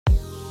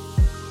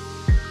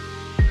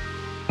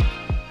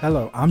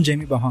Hello, I'm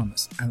Jamie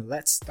Bahamas, and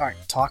let's start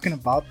talking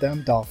about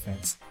them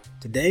Dolphins.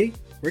 Today,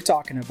 we're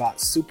talking about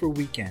Super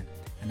Weekend,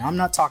 and I'm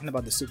not talking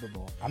about the Super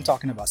Bowl. I'm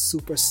talking about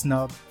Super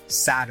Snub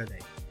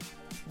Saturday.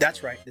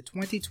 That's right, the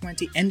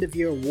 2020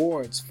 end-of-year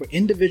awards for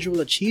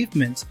individual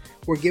achievements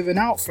were given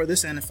out for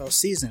this NFL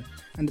season,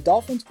 and the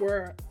Dolphins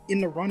were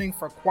in the running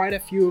for quite a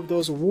few of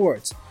those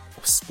awards.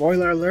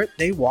 Spoiler alert,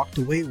 they walked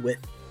away with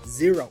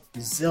zero,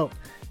 zilch,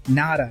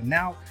 nada.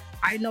 Now,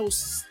 I know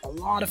a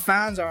lot of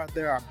fans out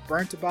there are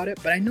burnt about it,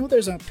 but I know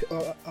there's an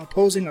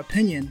opposing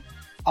opinion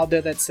out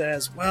there that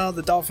says, well,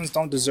 the Dolphins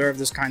don't deserve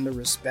this kind of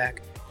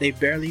respect. They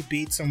barely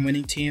beat some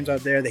winning teams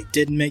out there. They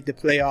didn't make the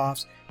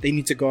playoffs. They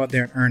need to go out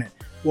there and earn it.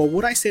 Well,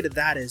 what I say to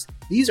that is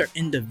these are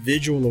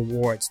individual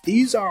awards.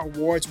 These are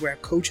awards where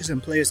coaches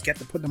and players get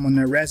to put them on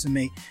their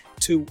resume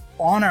to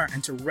honor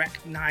and to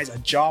recognize a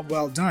job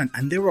well done.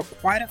 And there were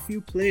quite a few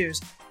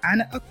players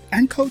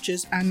and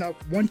coaches, and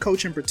one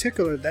coach in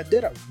particular that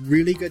did a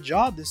really good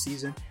job this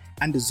season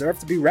and deserved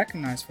to be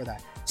recognized for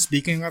that.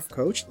 Speaking of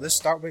coach, let's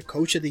start with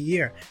Coach of the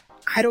Year.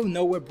 I don't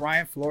know what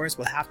Brian Flores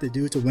will have to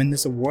do to win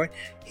this award.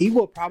 He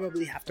will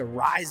probably have to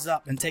rise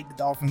up and take the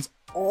Dolphins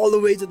all the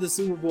way to the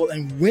Super Bowl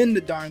and win the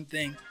darn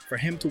thing for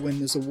him to win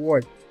this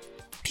award.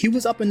 He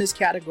was up in this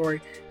category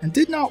and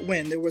did not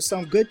win. There were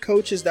some good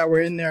coaches that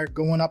were in there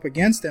going up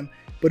against him,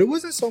 but it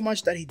wasn't so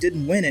much that he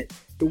didn't win it.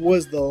 It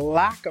was the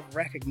lack of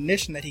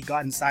recognition that he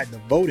got inside the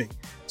voting.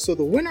 So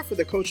the winner for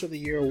the Coach of the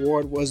Year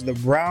award was the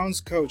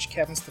Browns coach,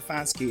 Kevin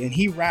Stefanski, and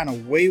he ran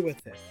away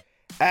with it.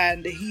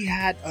 And he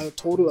had a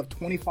total of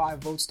 25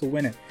 votes to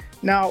win it.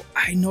 Now,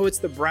 I know it's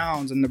the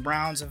Browns, and the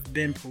Browns have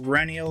been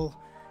perennial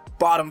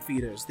bottom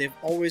feeders. They've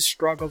always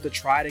struggled to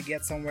try to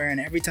get somewhere, and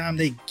every time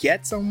they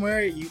get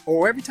somewhere,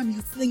 every time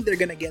you think they're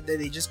going to get there,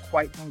 they just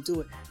quite don't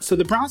do it. So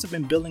the Browns have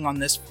been building on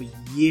this for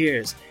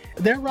years.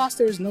 Their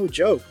roster is no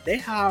joke. They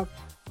have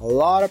a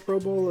lot of Pro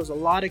Bowlers, a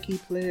lot of key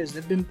players.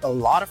 There've been a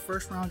lot of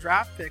first-round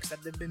draft picks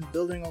that they've been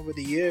building over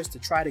the years to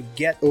try to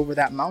get over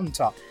that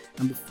mountaintop.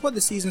 And before the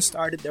season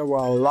started, there were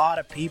a lot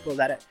of people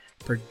that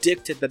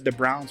predicted that the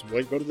Browns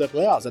would go to the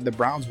playoffs, that the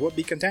Browns would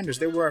be contenders.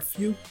 There were a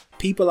few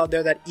people out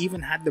there that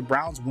even had the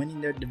Browns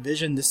winning their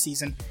division this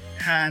season,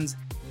 hands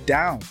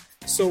down.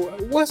 So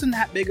it wasn't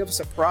that big of a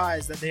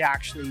surprise that they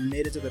actually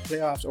made it to the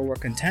playoffs or were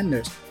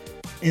contenders.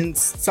 In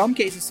some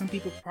cases, some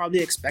people probably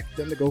expect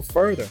them to go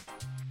further.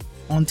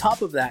 On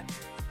top of that,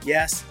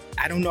 yes,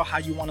 I don't know how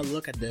you want to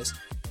look at this,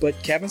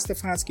 but Kevin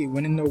Stefanski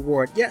winning the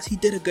award, yes, he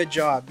did a good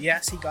job.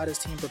 Yes, he got his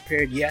team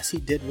prepared. Yes, he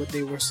did what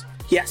they were.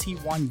 Yes, he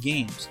won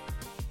games.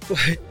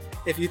 But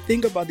if you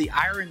think about the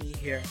irony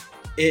here,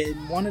 in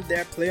one of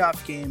their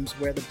playoff games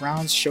where the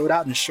Browns showed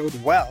out and showed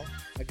well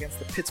against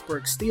the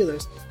Pittsburgh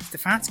Steelers,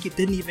 Stefanski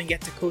didn't even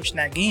get to coach in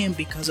that game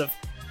because of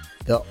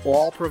the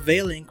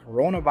all-prevailing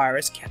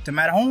coronavirus kept him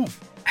at home.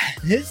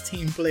 His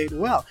team played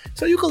well.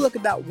 So you can look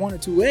at that one or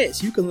two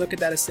ways. You can look at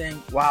that as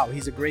saying, wow,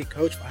 he's a great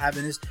coach for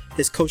having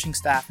his coaching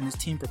staff and his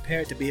team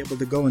prepared to be able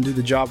to go and do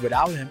the job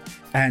without him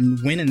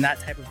and win in that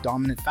type of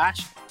dominant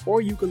fashion.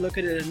 Or you could look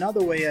at it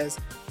another way as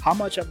how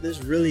much of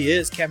this really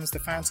is Kevin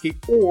Stefanski,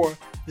 or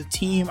the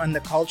team and the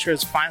culture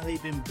has finally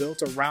been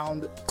built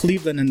around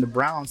Cleveland and the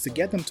Browns to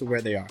get them to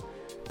where they are.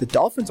 The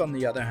Dolphins, on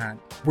the other hand,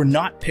 were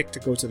not picked to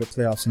go to the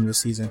playoffs in this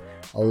season.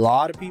 A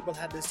lot of people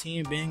had this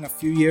team being a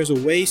few years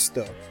away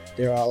still.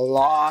 There are a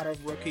lot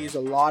of rookies,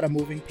 a lot of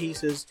moving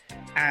pieces,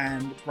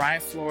 and Brian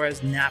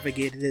Flores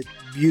navigated it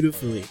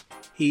beautifully.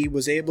 He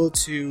was able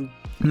to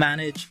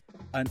manage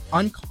an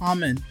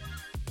uncommon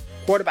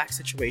quarterback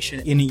situation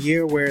in a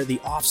year where the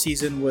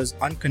offseason was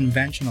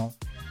unconventional,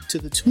 to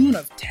the tune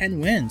of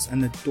 10 wins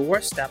and the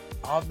doorstep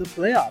of the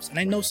playoffs. And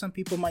I know some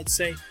people might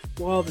say,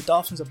 well, the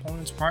Dolphins'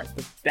 opponents aren't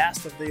the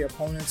best of the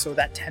opponents, so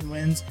that 10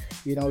 wins,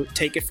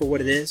 take it for what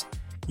it is.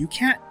 You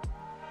can't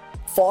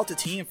fault a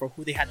team for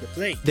who they had to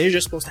play. They're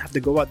just supposed to have to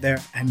go out there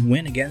and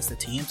win against the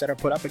teams that are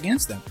put up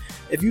against them.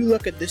 If you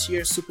look at this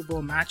year's Super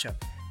Bowl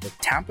matchup, the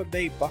Tampa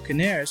Bay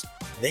Buccaneers,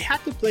 they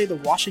had to play the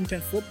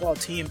Washington football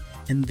team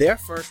in their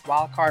first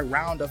wildcard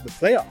round of the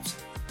playoffs.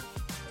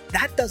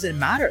 That doesn't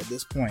matter at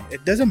this point.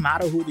 It doesn't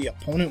matter who the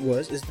opponent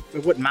was.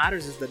 What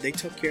matters is that they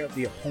took care of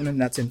the opponent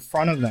that's in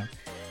front of them.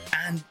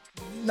 And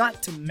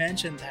not to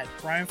mention that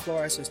Brian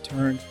Flores has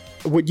turned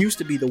what used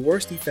to be the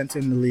worst defense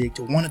in the league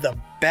to one of the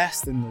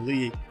best in the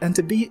league. And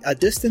to be a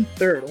distant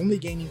third, only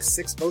gaining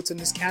 6 votes in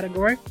this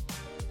category,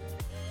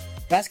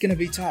 that's going to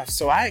be tough.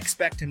 So I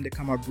expect him to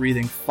come up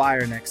breathing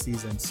fire next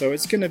season. So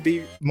it's going to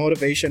be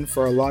motivation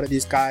for a lot of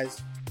these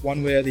guys,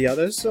 one way or the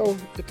other. So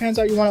depends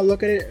how you want to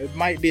look at it. It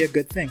might be a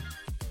good thing.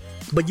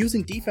 But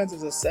using defense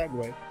as a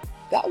segue,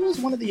 that was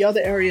one of the other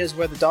areas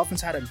where the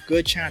Dolphins had a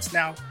good chance.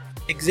 Now,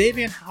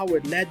 Xavier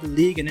Howard led the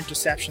league in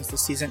interceptions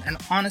this season. And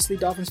honestly,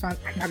 Dolphins fans,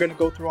 I'm not going to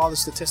go through all the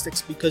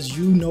statistics because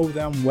you know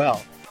them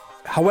well.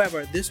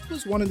 However, this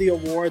was one of the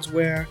awards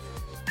where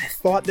I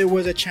thought there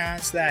was a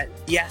chance that,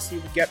 yes, he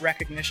would get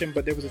recognition,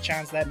 but there was a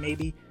chance that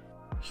maybe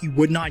he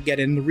would not get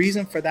it. And the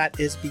reason for that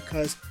is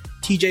because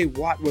TJ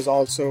Watt was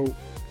also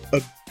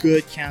a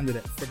good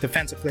candidate for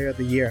Defensive Player of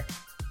the Year.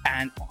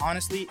 And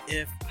honestly,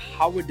 if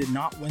Howard did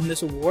not win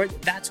this award,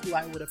 that's who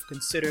I would have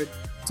considered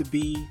to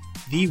be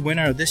the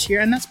winner this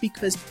year. And that's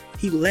because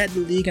he led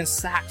the league in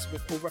sacks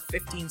with over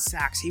 15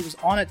 sacks. He was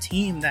on a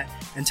team that,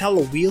 until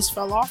the wheels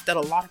fell off, that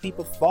a lot of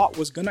people thought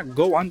was going to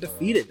go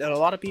undefeated, that a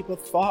lot of people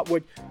thought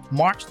would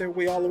march their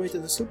way all the way to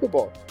the Super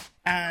Bowl.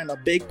 And a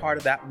big part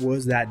of that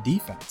was that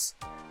defense.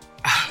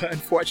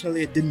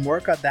 Unfortunately, it didn't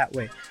work out that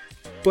way.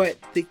 But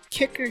the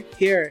kicker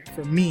here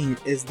for me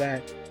is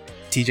that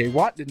TJ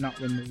Watt did not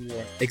win the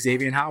award.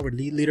 Xavier Howard,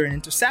 lead leader in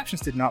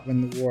interceptions, did not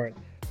win the award.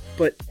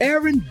 But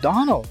Aaron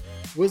Donald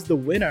was the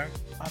winner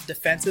of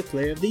Defensive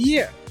Player of the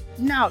Year.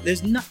 Now,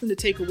 there's nothing to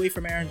take away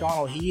from Aaron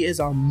Donald. He is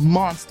a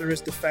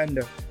monstrous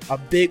defender, a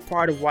big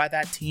part of why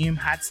that team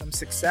had some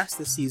success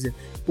this season.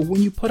 But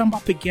when you put him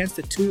up against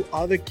the two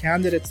other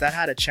candidates that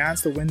had a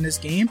chance to win this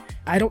game,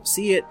 I don't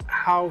see it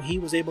how he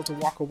was able to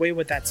walk away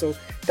with that. So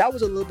that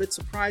was a little bit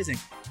surprising.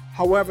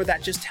 However,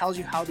 that just tells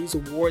you how these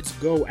awards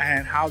go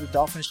and how the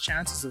Dolphins'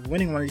 chances of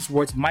winning one of these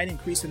awards might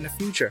increase in the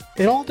future.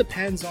 It all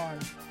depends on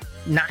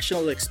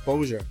national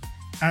exposure.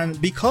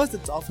 And because the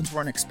Dolphins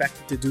weren't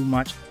expected to do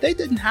much, they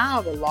didn't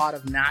have a lot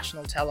of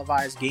national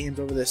televised games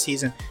over the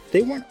season.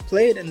 They weren't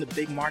played in the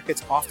big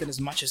markets often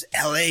as much as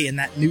LA in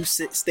that new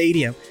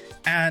stadium.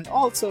 And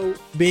also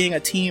being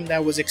a team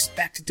that was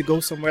expected to go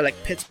somewhere like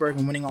Pittsburgh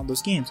and winning all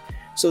those games.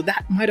 So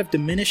that might have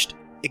diminished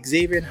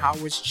Xavier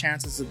Howard's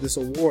chances of this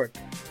award.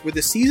 With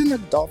the season that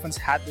the Dolphins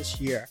had this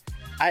year,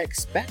 I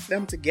expect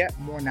them to get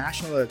more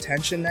national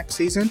attention next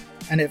season.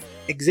 And if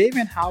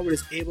Xavier Howard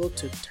is able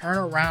to turn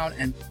around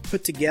and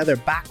put together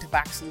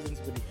back-to-back seasons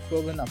with the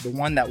equivalent of the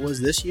one that was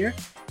this year,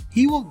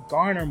 he will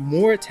garner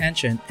more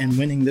attention in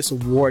winning this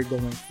award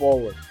going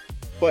forward.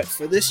 But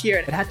for this year,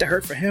 it had to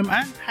hurt for him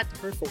and it had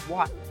to hurt for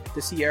Watt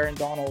to see Aaron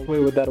Donald away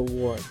with that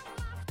award.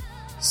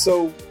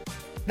 So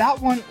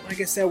that one,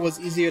 like I said, was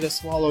easier to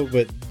swallow,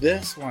 but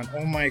this one,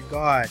 oh my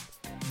God.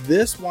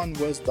 This one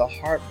was the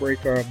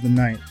heartbreaker of the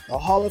night. The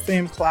Hall of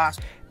Fame class,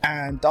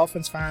 and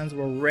Dolphins fans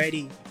were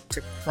ready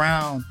to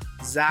crown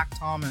Zach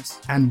Thomas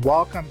and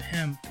welcome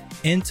him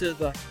into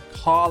the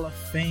Hall of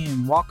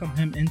Fame, welcome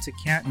him into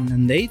Canton.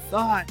 And they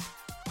thought,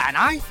 and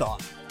I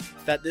thought,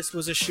 that this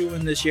was a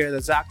shoo-in this year,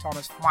 that Zach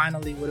Thomas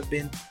finally would have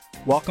been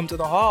welcome to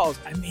the halls.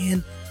 I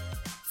mean,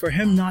 for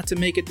him not to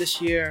make it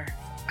this year,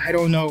 I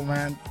don't know,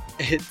 man.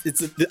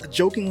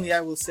 Jokingly,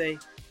 I will say,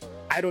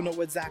 I don't know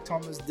what Zach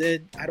Thomas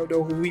did. I don't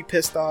know who he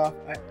pissed off.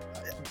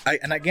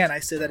 And again, I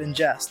say that in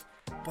jest.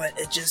 But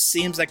it just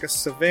seems like a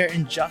severe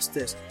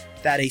injustice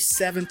that a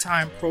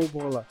 7-time Pro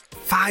Bowler,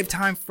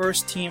 5-time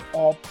first-team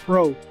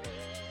All-Pro,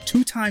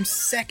 2-time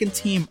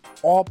second-team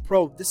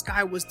All-Pro. This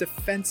guy was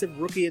Defensive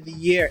Rookie of the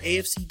Year,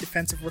 AFC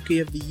Defensive Rookie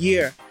of the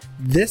Year.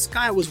 This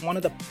guy was one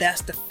of the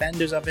best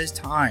defenders of his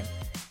time.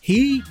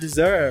 He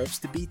deserves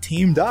to be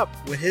teamed up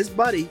with his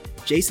buddy,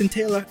 Jason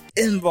Taylor,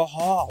 in the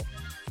Hall.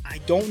 I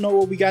don't know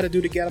what we got to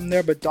do to get him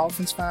there, but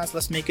Dolphins fans,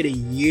 let's make it a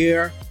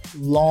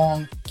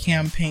year-long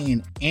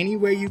campaign.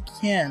 Anywhere you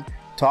can,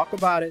 talk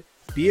about it,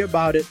 be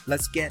about it.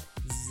 Let's get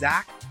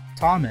Zach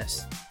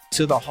Thomas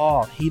to the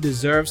Hall. He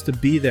deserves to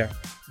be there.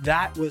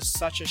 That was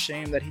such a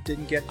shame that he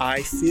didn't get.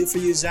 I feel for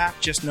you, Zach.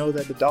 Just know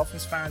that the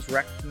Dolphins fans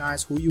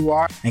recognize who you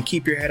are and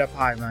keep your head up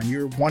high, man.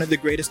 You're one of the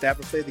greatest to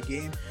ever play the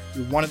game.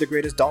 You're one of the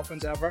greatest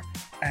Dolphins ever,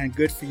 and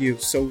good for you.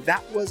 So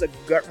that was a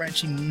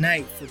gut-wrenching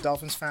night for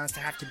Dolphins fans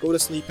to have to go to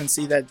sleep and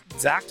see that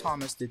Zach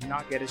Thomas did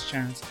not get his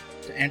chance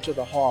to enter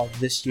the Hall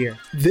this year.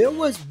 There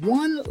was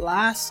one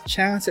last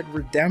chance at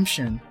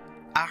redemption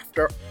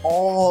after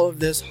all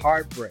of this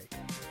heartbreak.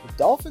 The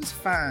Dolphins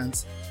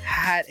fans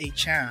had a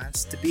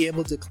chance to be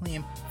able to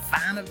claim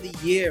Fan of the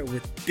Year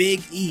with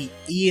Big E,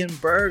 Ian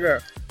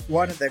Berger,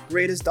 one of the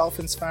greatest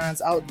Dolphins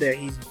fans out there.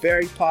 He's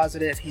very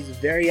positive. He's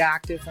very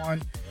active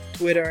on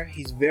Twitter.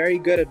 He's very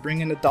good at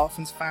bringing the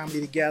Dolphins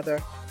family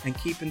together and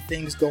keeping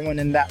things going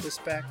in that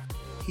respect.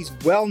 He's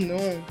well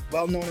known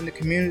in the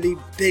community,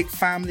 big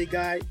family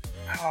guy.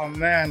 Oh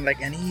man,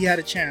 and he had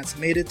a chance,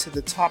 made it to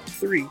the top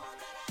 3.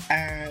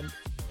 And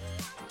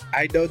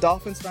I know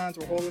Dolphins fans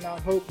were holding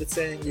out hope that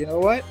saying, you know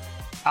what?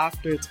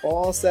 After it's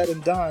all said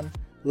and done,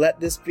 let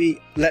this be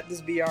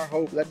our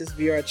hope. Let this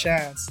be our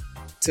chance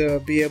to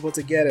be able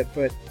to get it.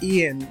 But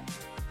Ian,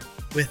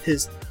 with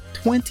his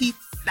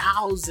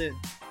 20,000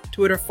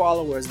 Twitter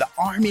followers, the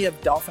army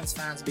of Dolphins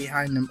fans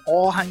behind him,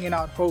 all hanging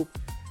out hope,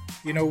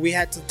 we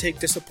had to take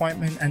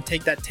disappointment and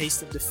take that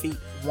taste of defeat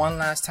one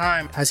last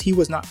time as he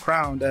was not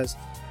crowned as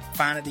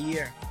Fan of the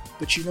Year.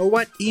 But you know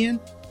what, Ian?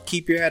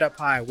 Keep your head up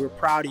high. We're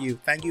proud of you.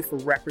 Thank you for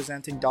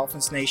representing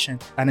Dolphins Nation,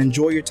 and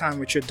enjoy your time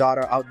with your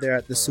daughter out there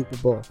at the Super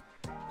Bowl.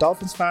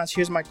 Dolphins fans,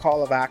 here's my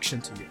call of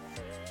action to you.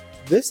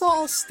 This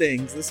all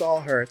stings. This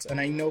all hurts. And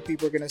I know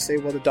people are going to say,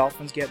 well, the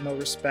Dolphins get no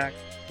respect.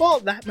 Well,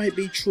 that might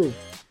be true.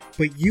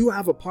 But you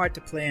have a part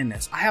to play in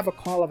this. I have a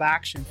call of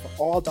action for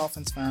all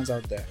Dolphins fans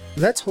out there.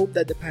 Let's hope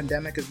that the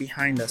pandemic is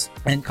behind us,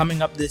 and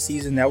coming up this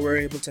season that we're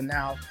able to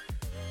now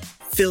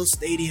fill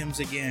stadiums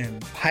again,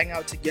 hang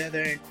out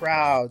together in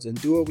crowds, and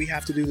do what we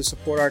have to do to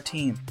support our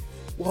team.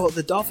 Well,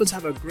 the Dolphins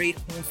have a great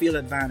home field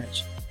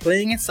advantage.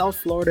 Playing in South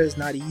Florida is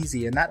not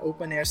easy, and that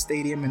open air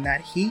stadium and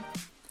that heat,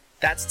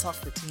 that's tough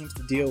for teams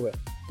to deal with.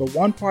 But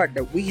one part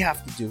that we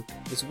have to do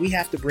is we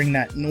have to bring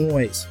that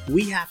noise.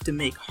 We have to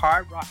make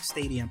Hard Rock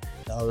Stadium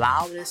the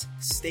loudest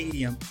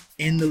stadium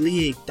in the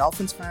league.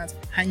 Dolphins fans,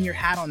 hang your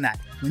hat on that.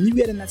 When you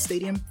get in that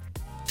stadium,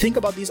 think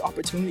about these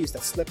opportunities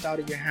that slipped out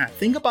of your hand.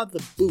 Think about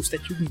the boost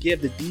that you can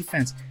give the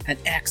defense and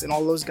X and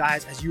all those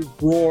guys as you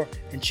roar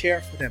and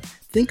cheer for them.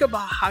 Think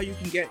about how you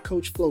can get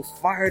Coach Flo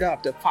fired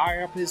up to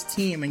fire up his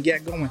team and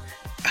get going.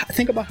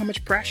 Think about how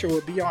much pressure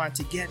will be on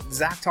to get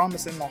Zach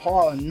Thomas in the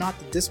hall and not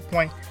to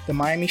disappoint the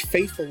Miami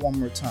faithful one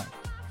more time.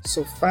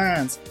 So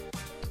fans,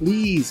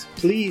 please,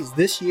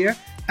 this year,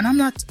 and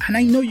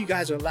I know you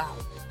guys are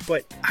loud,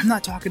 but I'm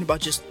not talking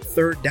about just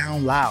third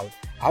down loud.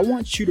 I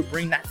want you to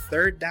bring that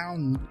third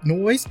down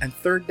noise and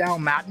third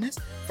down madness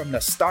from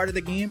the start of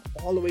the game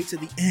all the way to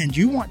the end.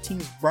 You want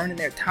teams burning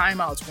their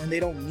timeouts when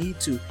they don't need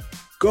to.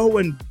 Go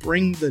and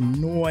bring the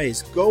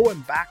noise. Go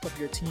and back up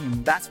your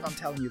team. That's what I'm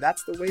telling you.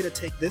 That's the way to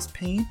take this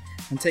pain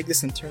and take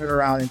this and turn it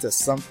around into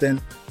something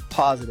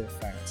positive,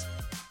 fans.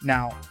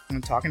 Now, when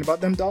I'm talking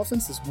about them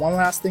Dolphins, there's one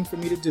last thing for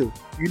me to do.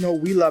 You know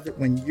we love it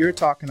when you're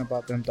talking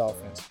about them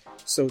Dolphins.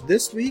 So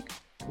this week,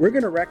 we're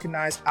going to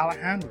recognize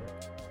Alejandro.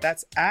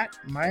 That's at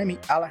Miami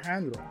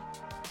Alejandro.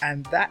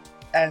 And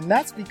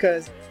that's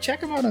because,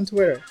 check him out on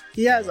Twitter.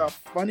 He has a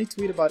funny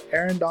tweet about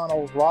Aaron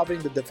Donald robbing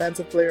the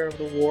Defensive Player of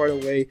the Award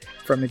away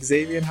from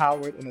Xavier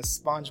Howard in a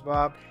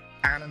SpongeBob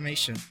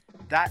animation.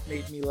 That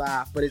made me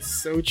laugh, but it's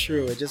so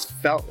true. It just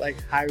felt like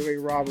highway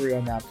robbery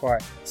on that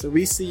part. So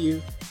we see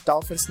you,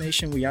 Dolphins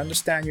Nation. We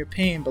understand your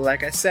pain, but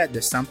like I said,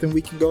 there's something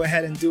we can go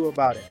ahead and do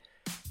about it.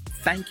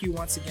 Thank you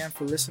once again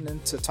for listening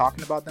to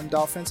Talking About Them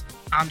Dolphins.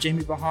 I'm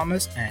Jamie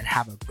Bahamas, and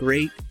have a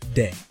great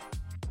day.